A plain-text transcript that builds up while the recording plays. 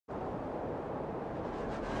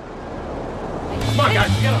Come on,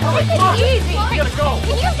 guys, we gotta hurry. Come on. Easy. We gotta go.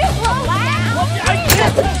 Can you just relax?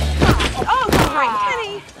 Oh, great,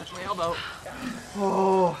 Kenny. That's my elbow.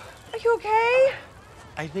 Oh. Are you okay?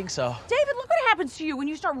 I think so. David, look what happens to you when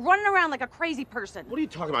you start running around like a crazy person. What are you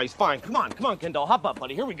talking about? He's fine. Come on, Kendall. Hop up,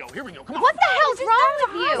 buddy. Here we go. Come on. What the hell's wrong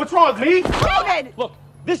with you? What's wrong with me? David! Look,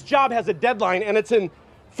 this job has a deadline, and it's in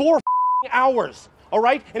 4 hours. All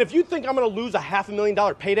right? And if you think I'm gonna lose a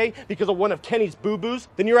 $500,000 payday because of one of Kenny's boo-boos,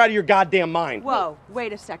 then you're out of your goddamn mind. Whoa,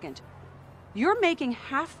 wait a second. You're making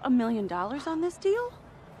 $500,000 on this deal?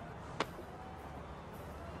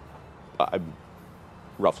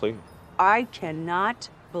 Roughly. I cannot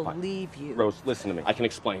believe you. Rose, listen to me. I can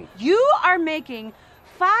explain. You are making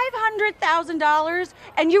 $500,000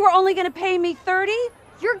 and you were only gonna pay me 30?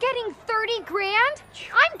 You're getting 30 grand?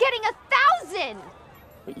 I'm getting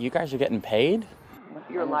 1,000. You guys are getting paid?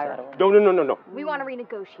 You're a liar. No. We want to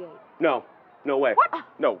renegotiate. No way. What?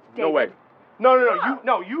 No David. way.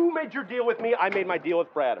 No. You made your deal with me. I made my deal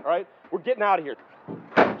with Brad. All right? We're getting out of here.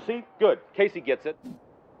 See? Good. Casey gets it.